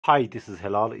Hi, this is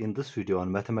Halal. In this video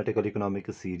on Mathematical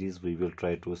Economics series, we will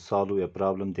try to solve a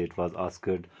problem that was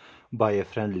asked by a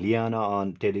friend Liana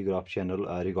on Telegraph channel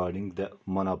regarding the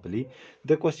monopoly.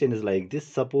 The question is like this: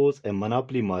 suppose a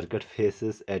monopoly market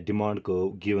faces a demand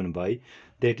curve given by,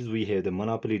 that is, we have the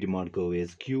monopoly demand curve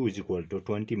as Q is equal to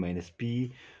 20 minus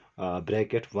P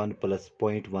bracket 1 plus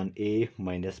 0.1 A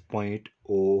minus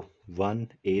 0.01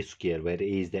 A square, where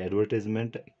A is the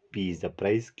advertisement, P is the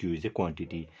price, Q is the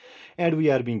quantity, and we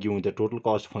are being given the total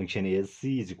cost function as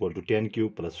C is equal to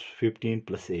 10Q plus 15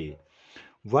 plus A.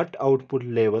 What output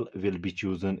level will be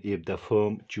chosen if the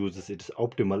firm chooses its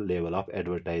optimal level of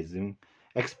advertising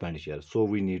expenditure? So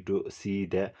we need to see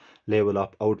the level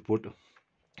of output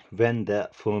when the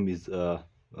firm is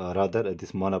rather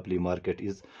this monopoly market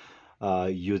is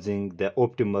using the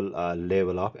optimal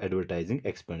level of advertising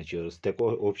expenditures. The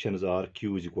options are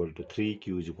Q is equal to 3,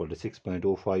 Q is equal to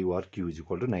 6.05, or Q is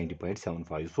equal to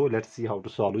 90.75. So let's see how to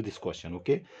solve this question.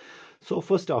 Okay, so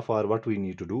first of all, what we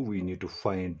need to do, we need to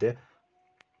find the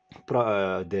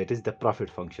that is the profit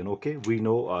function. Okay, we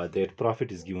know that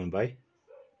profit is given by,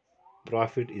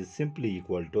 profit is simply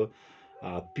equal to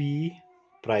P,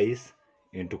 price,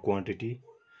 into quantity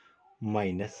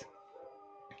minus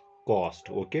cost.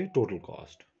 Okay, total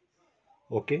cost.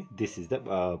 Okay, this is the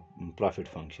profit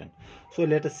function. So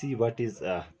let us see what is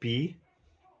P.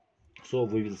 So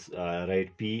we will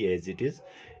write P as it is,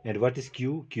 and what is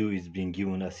Q? Q is being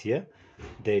given us here,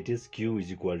 that is Q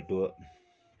is equal to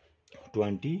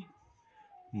 20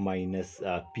 minus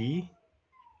P.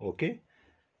 Okay,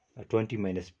 20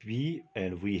 minus P,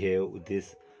 and we have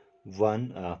this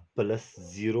 1 plus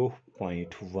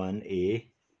 0.1 A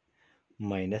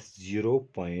minus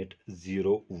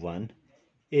 0.01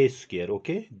 A square.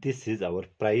 Okay, this is our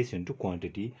price into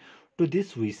quantity. To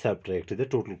this we subtract the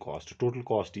total cost. Total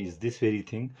cost is this very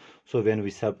thing, so when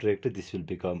we subtract, this will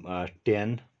become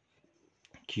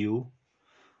 10Q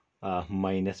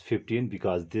minus 15,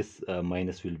 because this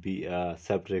minus will be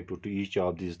subtracted to each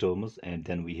of these terms, and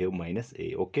then we have minus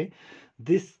A. Okay,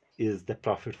 this is the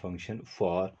profit function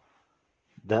for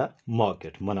the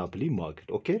market, monopoly market.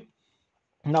 Okay,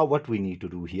 now what we need to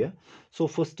do here, so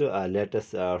first let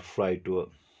us try to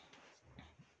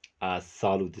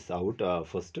solve this out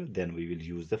first, then we will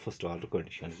use the first order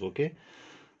conditions. Okay,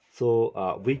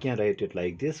 so we can write it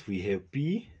like this: we have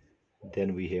P,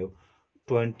 then we have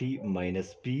 20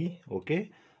 minus P.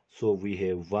 Okay, so we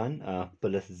have 1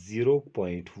 plus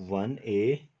 0.1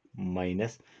 A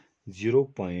minus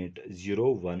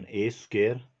 0.01 A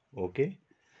square. Okay,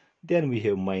 then we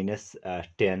have minus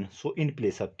 10. So in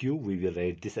place of Q we will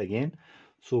write this again.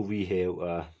 So we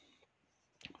have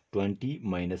 20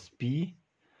 minus P,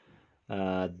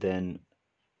 then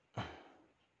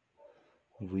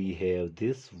we have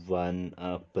this 1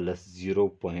 plus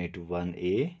 0.1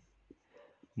 A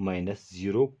minus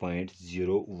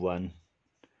 0.01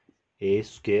 A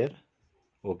square.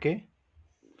 Okay,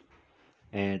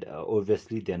 and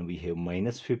obviously then we have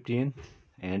minus 15,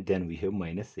 and then we have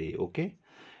minus A. Okay,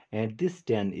 and this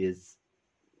 10 is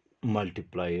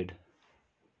multiplied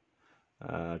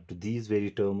to these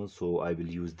very terms, so I will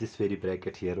use this very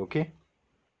bracket here. Okay,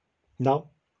 now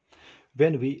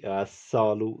when we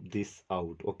solve this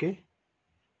out, okay,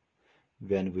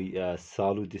 when we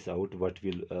solve this out, what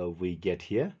will we get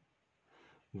here?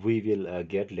 We will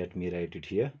get, let me write it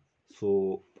here,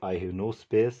 so I have no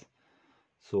space,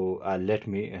 so let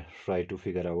me try to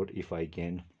figure out if I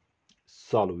can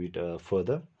solve it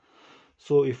further.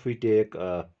 So if we take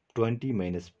 20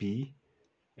 minus P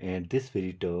and this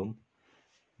very term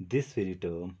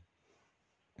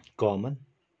common,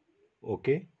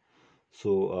 okay,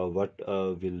 so what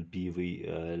will be we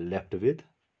left with?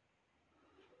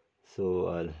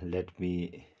 So let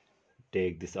me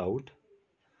take this out.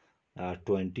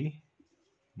 20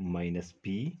 minus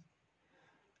P,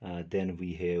 then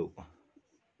we have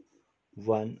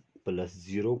 1 plus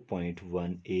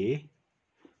 0.1 A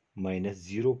minus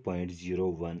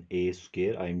 0.01 A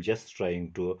square. I am just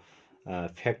trying to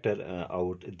factor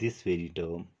out this very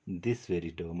term,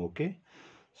 okay.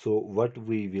 So what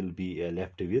we will be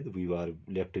left with, we are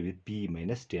left with P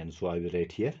minus 10. So I will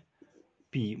write here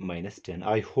P minus 10.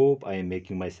 I hope I am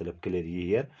making myself clear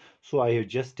here. So I have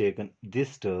just taken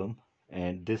this term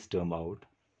and this term out.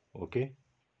 Okay,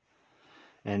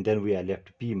 and then we are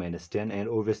left P minus 10, and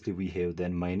obviously we have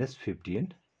then minus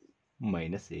 15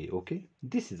 minus A. Okay,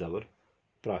 this is our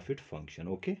profit function.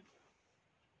 Okay,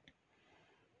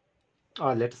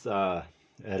 let's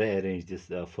rearrange this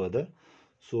further.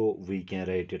 So we can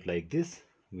write it like this,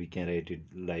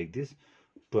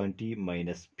 20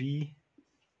 minus P,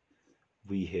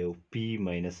 we have P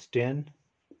minus 10,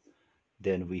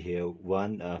 then we have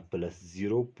 1 plus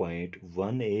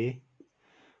 0.1a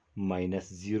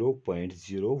minus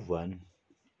 0.01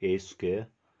 a square.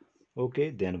 Okay,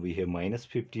 then we have minus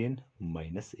 15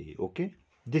 minus a. Okay,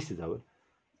 this is our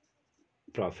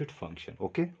profit function.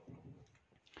 Okay,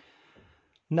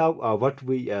 now what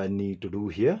we need to do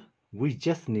here, we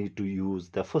just need to use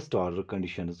the first order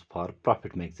conditions for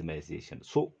profit maximization.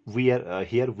 So we are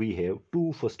here we have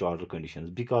two first order conditions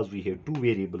because we have two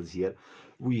variables here.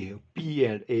 We have p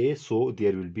and a, so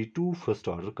there will be two first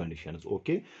order conditions.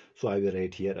 Okay, so I will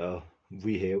write here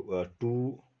we have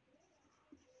two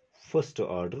first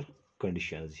order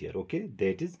conditions here. Okay,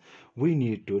 that is, we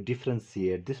need to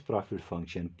differentiate this profit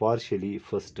function partially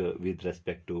first with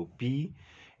respect to p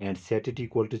and set it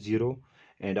equal to 0,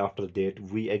 and after that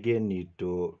we again need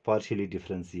to partially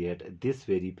differentiate this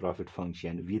very profit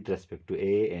function with respect to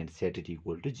a and set it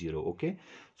equal to 0. Okay,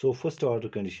 so first order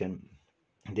condition,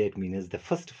 that means the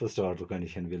first order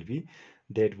condition will be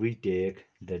that we take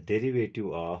the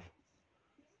derivative of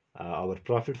our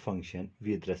profit function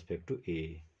with respect to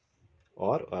a,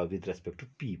 or with respect to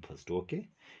p first. Okay,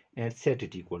 and set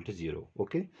it equal to 0.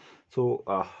 Okay, so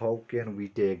how can we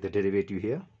take the derivative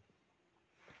here?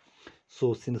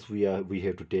 So since we have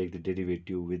to take the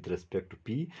derivative with respect to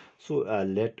p, so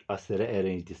let us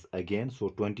rearrange this again. So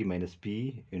 20 minus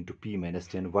p into p minus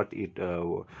 10, what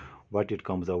it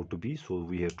comes out to be. So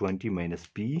we have 20 minus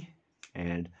p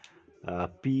and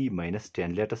p minus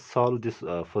 10. Let us solve this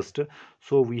first.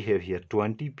 So we have here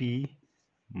 20p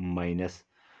minus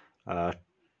uh,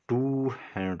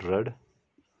 200.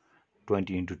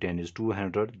 20 into 10 is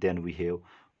 200. Then we have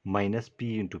minus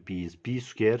p into p is p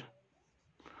square.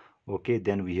 Okay,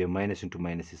 then we have minus into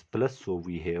minus is plus, so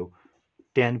we have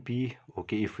 10p.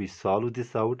 Okay, if we solve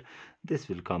this out, this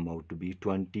will come out to be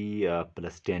 20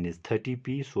 plus 10 is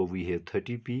 30p, so we have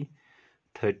 30p,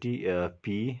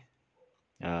 30p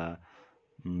uh,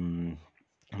 mm,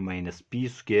 minus p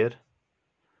square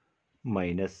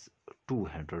minus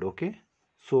 200. Okay,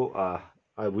 so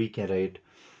we can write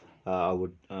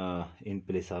in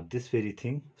place of this very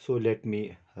thing. So let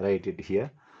me write it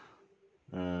here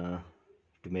uh,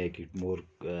 to make it more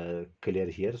clear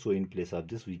here. So in place of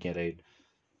this we can write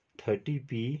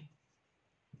 30p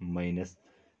minus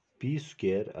p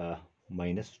square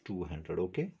minus 200.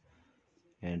 Okay,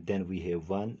 and then we have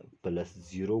 1 plus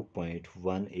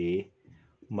 0.1a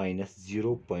minus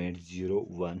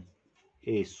 0.01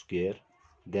 a square,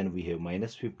 then we have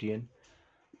minus 15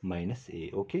 minus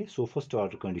a. Okay, so first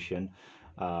order condition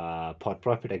for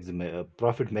profit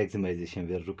maximization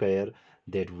will require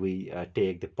that we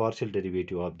take the partial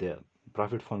derivative of the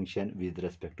profit function with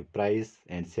respect to price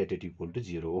and set it equal to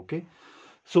 0. Okay,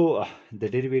 so the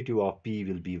derivative of p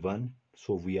will be 1,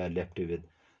 so we are left with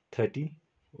 30.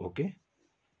 Okay,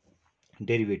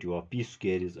 derivative of p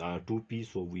square is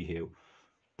 2p, so we have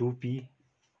 2p,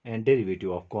 and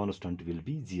derivative of constant will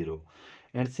be 0.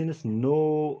 And since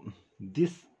no,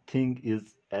 this thing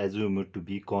is assumed to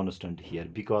be constant here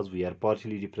because we are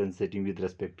partially differentiating with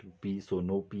respect to p, so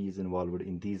no p is involved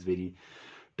in these very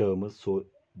terms, so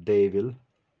they will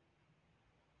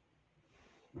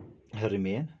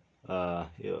remain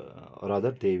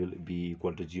rather they will be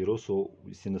equal to 0. So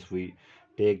since we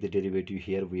take the derivative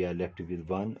here, we are left with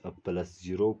 1 plus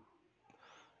 0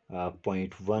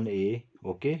 0.1a,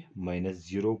 okay, minus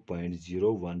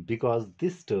 0.01, because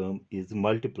this term is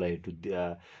multiplied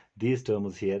to these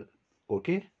terms here.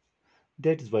 Okay,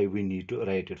 that is why we need to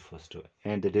write it first,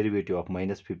 and the derivative of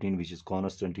minus 15, which is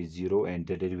constant, is 0, and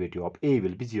the derivative of a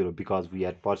will be 0 because we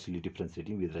are partially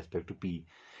differentiating with respect to p,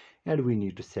 and we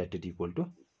need to set it equal to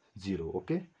 0.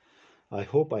 Okay, I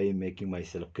hope I am making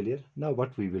myself clear. Now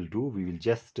what we will do, we will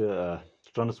just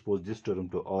transpose this term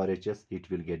to RHS. It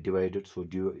will get divided, so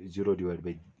 0 divided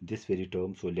by this very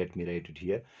term. So let me write it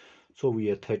here. So we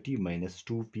have 30 minus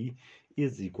 2p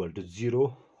is equal to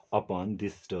 0 upon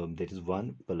this term, that is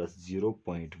 1 plus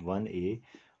 0.1a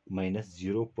minus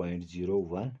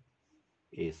 0.01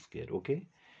 a square. Okay,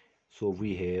 so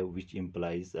we have, which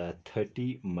implies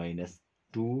 30 minus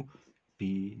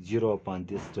 2p, 0 upon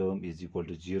this term is equal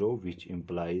to 0, which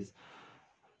implies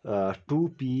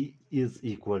 2p is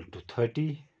equal to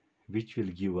 30, which will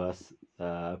give us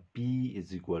p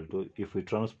is equal to, if we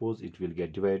transpose, it will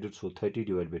get divided, so 30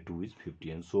 divided by 2 is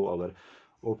 15. So our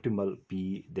optimal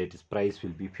p, that is price,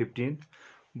 will be 15.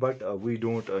 But we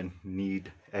don't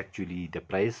need actually the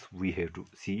price, we have to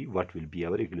see what will be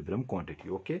our equilibrium quantity.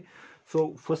 Okay,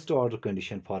 so first order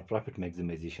condition for profit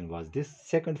maximization was this.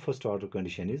 Second first order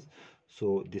condition is,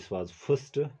 so this was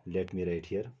first, let me write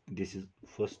here, this is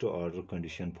first order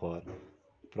condition for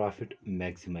profit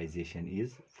maximization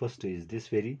is, first is this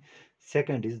very,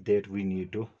 second is that we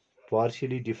need to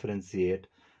partially differentiate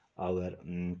our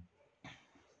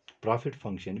profit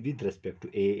function with respect to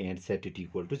a and set it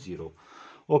equal to 0.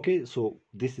 Okay, so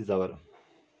this is our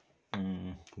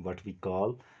what we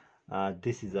call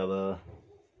this is our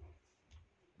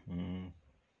mm,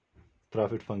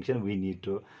 profit function. We need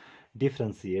to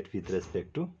differentiate with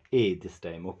respect to a this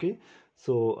time. Okay,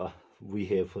 so we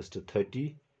have first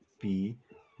 30p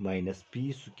minus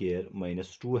p square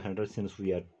minus 200, since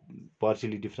we are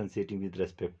partially differentiating with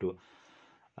respect to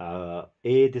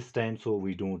a this time, so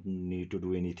we don't need to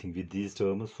do anything with these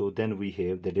terms. So then we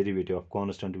have the derivative of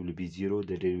constant will be 0,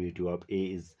 the derivative of a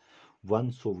is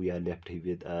 1, so we are left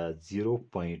with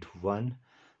 0.1.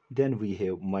 Then we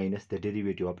have minus the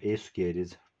derivative of a square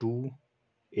is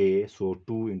 2a, so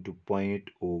 2 into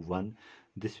 0.01,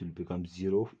 this will become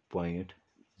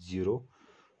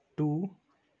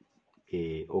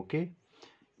 0.02a. okay,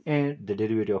 and the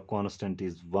derivative of constant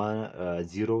is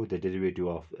 0, the derivative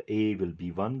of a will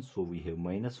be 1, so we have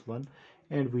minus 1,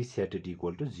 and we set it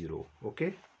equal to 0.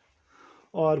 Okay,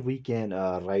 or we can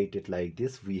write it like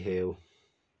this. We have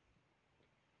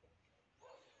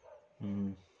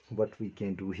what we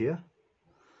can do here,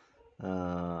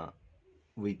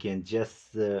 we can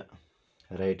just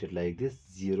write it like this,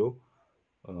 0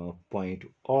 point,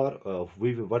 or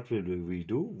what will we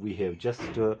do, we have just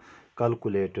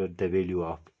calculated the value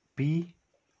of p.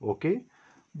 Okay,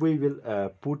 we will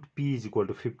put p is equal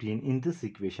to 15 in this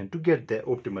equation to get the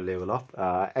optimal level of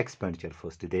expenditure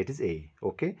first, that is a.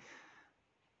 Okay,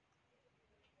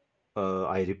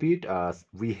 I repeat, as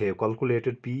we have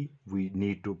calculated p, we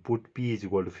need to put p is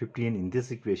equal to 15 in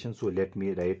this equation. So let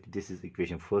me write this is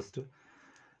equation first.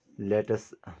 Let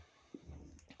us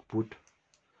put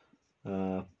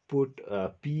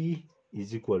p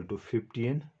is equal to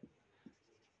 15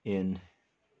 in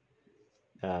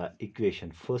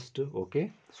equation first.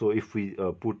 Okay, so if we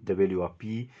put the value of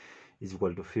p is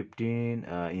equal to 15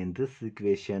 in this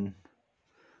equation,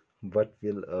 what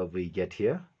will we get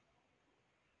here?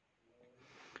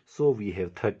 So we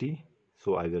have 30,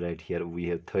 so I will write here we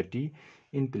have 30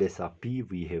 in place of p,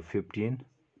 we have 15.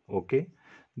 Okay,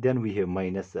 then we have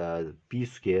minus p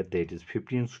square, that is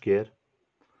 15 square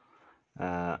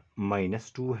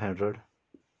minus 200.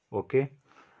 Okay,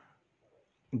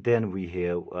 then we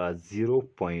have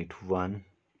 0.1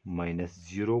 minus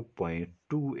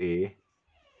 0.2a,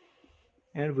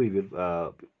 and we will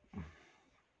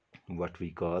what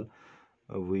we call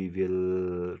we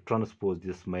will transpose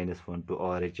this minus 1 to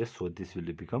RHS, so this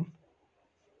will become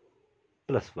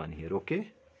plus 1 here.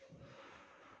 Okay,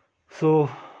 so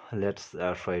let's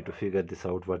try to figure this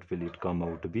out. What will it come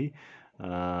out to be?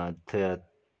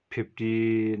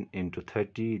 15 into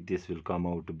 30, this will come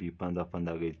out to be 15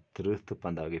 gay 30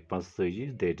 15 gay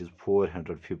 45, that is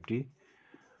 450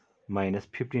 minus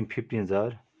 15 15s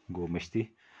are go mashti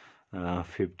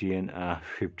 15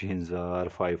 15s are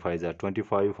 5 5s are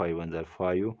 25, 5 1s are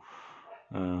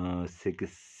 5,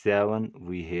 6 7,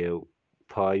 we have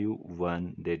 5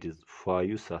 1, that is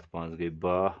 5 7 5 gay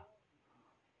 12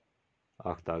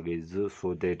 8 gay 2,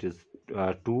 so that is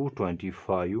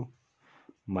 225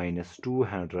 minus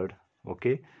 200.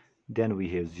 Okay, then we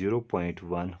have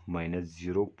 0.1 minus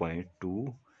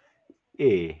 0.2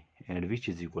 a, and which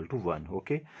is equal to 1.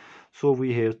 Okay, so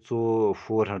we have, so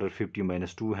 450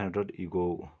 minus 200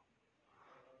 equal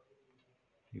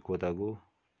go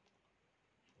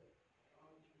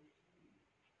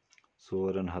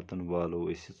soran hatan walo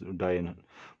is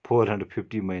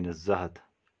 450 minus zahat,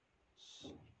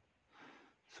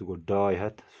 so go die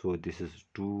hat, so this is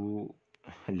 2.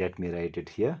 Let me write it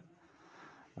here.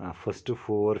 First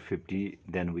 450,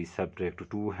 then we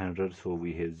subtract 200, so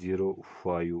we have 0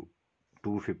 5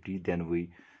 250, then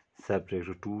we subtract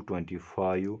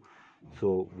 225,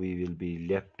 so we will be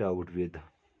left out with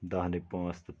 10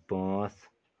 5,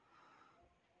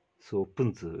 so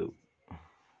punch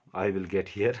I will get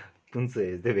here. Punch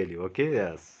is the value. Okay,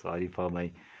 yes, sorry for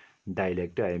my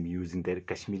dialect, I am using the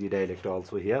Kashmiri dialect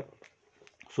also here.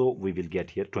 So we will get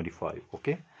here 25.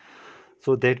 Okay,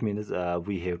 so that means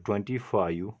we have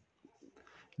 25,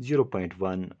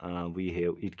 0.1, we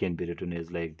have, it can be written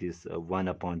as like this, 1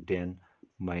 upon 10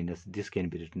 minus this can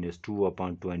be written as 2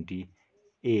 upon 20,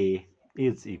 a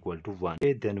is equal to 1.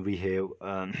 Okay, then we have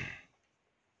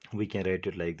we can write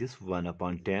it like this, 1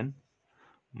 upon 10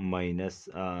 minus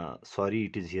sorry,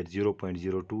 it is here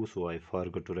 0.02, so I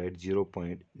forgot to write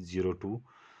 0.02,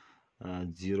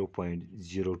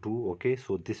 0.02. Okay,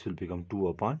 so this will become 2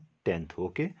 upon 10th.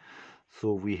 Okay,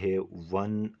 so we have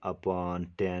 1 upon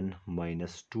 10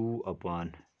 minus 2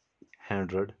 upon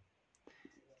 100,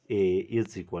 a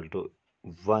is equal to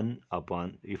 1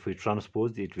 upon, if we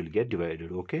transpose it will get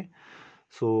divided. Okay,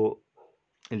 so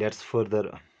let's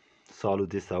further solve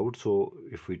this out. So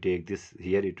if we take this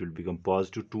here, it will become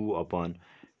positive 2 upon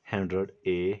 100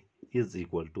 a is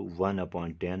equal to 1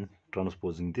 upon 10,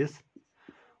 transposing this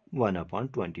 1 upon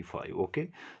 25.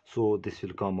 Okay, so this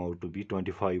will come out to be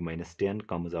 25 minus 10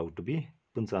 comes out to be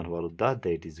 55,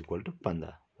 that is equal to 15.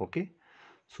 Okay,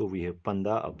 so we have 15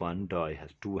 upon die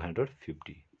has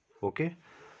 250. Okay,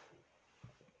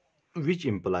 which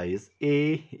implies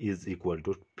a is equal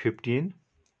to 15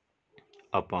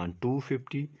 upon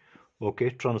 250. Okay,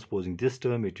 transposing this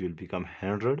term, it will become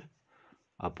 100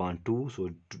 upon 2, so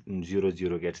 0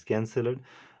 0 gets cancelled.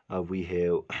 We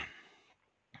have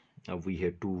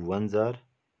 2 ones are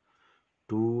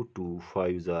 2, 2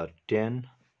 fives are 10,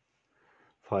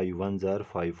 5 ones are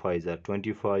 5 fives are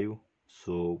 25.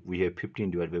 So we have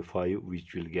 15 divided by 5,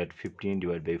 which will get 15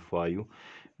 divided by 5,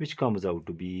 which comes out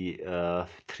to be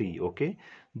 3. Okay,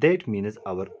 that means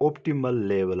our optimal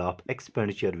level of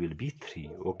expenditure will be 3.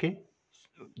 Okay,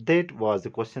 that was the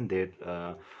question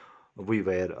that we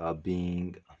were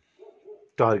being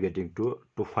targeting to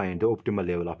find the optimal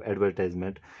level of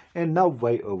advertisement. And now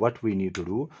what we need to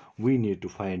do, we need to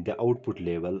find the output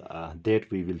level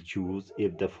that we will choose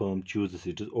if the firm chooses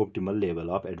it is optimal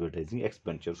level of advertising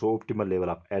expenditure. So optimal level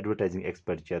of advertising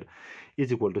expenditure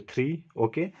is equal to 3.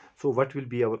 Okay, so what will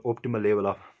be our optimal level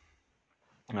of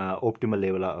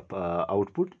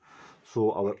output?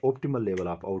 So our optimal level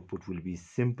of output will be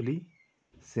simply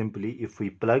if we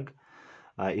plug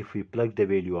the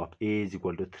value of a is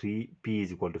equal to 3, p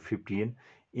is equal to 15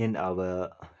 in our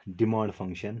demand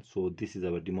function. So this is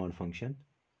our demand function.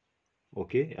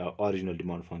 Okay, original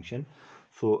demand function.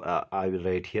 So I will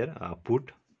write here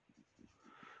put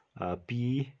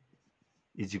p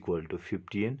is equal to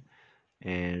 15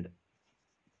 and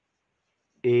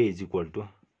a is equal to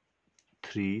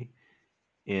 3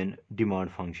 in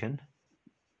demand function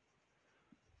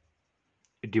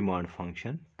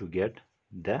to get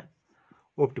the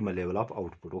optimal level of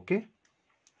output. Okay,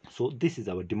 so this is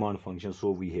our demand function.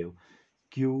 So we have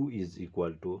q is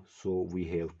equal to, so we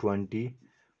have 20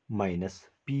 minus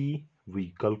p,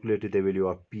 we calculated the value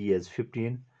of p as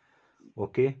 15.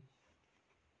 Okay,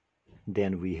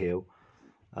 then we have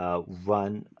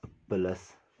 1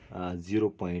 plus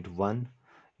 0.1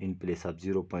 in place of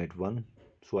 0.1,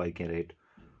 so I can write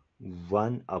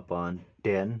 1 upon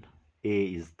 10, a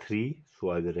is 3, so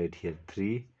I will write here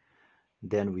 3.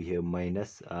 Then we have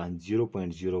minus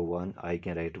 0.01, I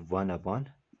can write 1 upon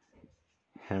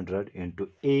 100 into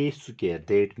a square,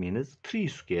 that means 3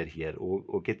 square here.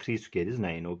 Okay, 3 square is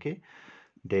 9. Okay,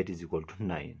 that is equal to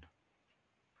 9.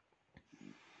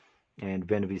 And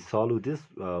when we solve this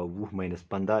minus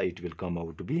 15, it will come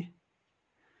out to be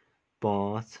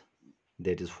 5,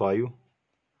 that is 5.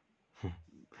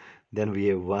 Then we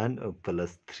have 1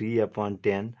 plus 3 upon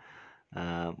 10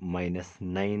 minus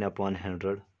 9 upon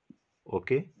 100.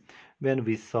 Okay, when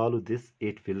we solve this,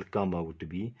 it will come out to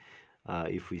be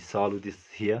if we solve this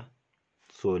here,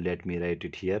 so let me write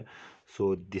it here.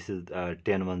 So this is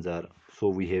 10 ones are, so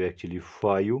we have actually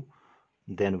 5,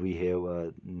 then we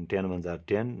have 10 ones are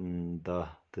 10, the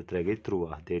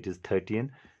that is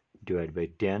 13 divided by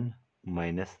 10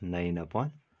 minus 9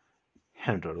 upon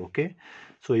 100. Okay,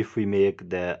 so if we make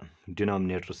the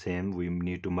denominator same, we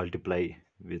need to multiply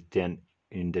with 10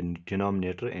 in the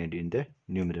denominator and in the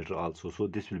numerator also. So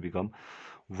this will become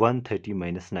 130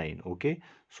 minus 9. Okay,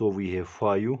 so we have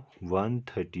 5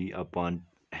 130 upon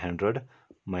 100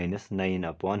 minus 9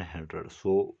 upon 100.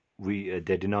 So we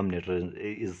the denominator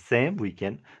is same, we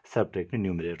can subtract the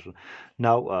numerator.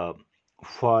 Now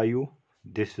 5,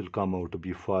 this will come out to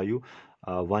be 5,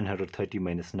 130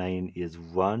 minus 9 is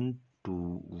 1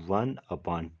 to 1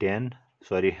 upon 10,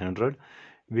 sorry 100,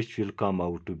 which will come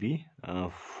out to be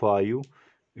 5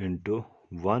 into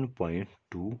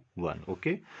 1.21.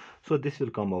 Okay, so this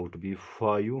will come out to be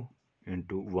 5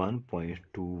 into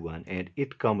 1.21, and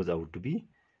it comes out to be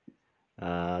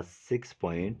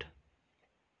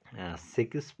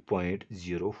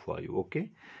 6.05.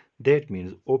 Okay, that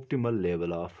means optimal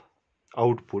level of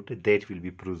output that will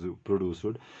be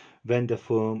produced when the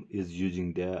firm is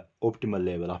using the optimal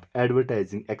level of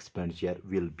advertising expenditure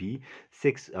will be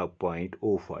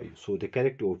 6.05. So the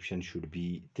correct option should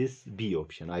be this B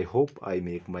option. I hope I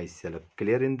make myself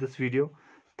clear in this video.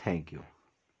 Thank you.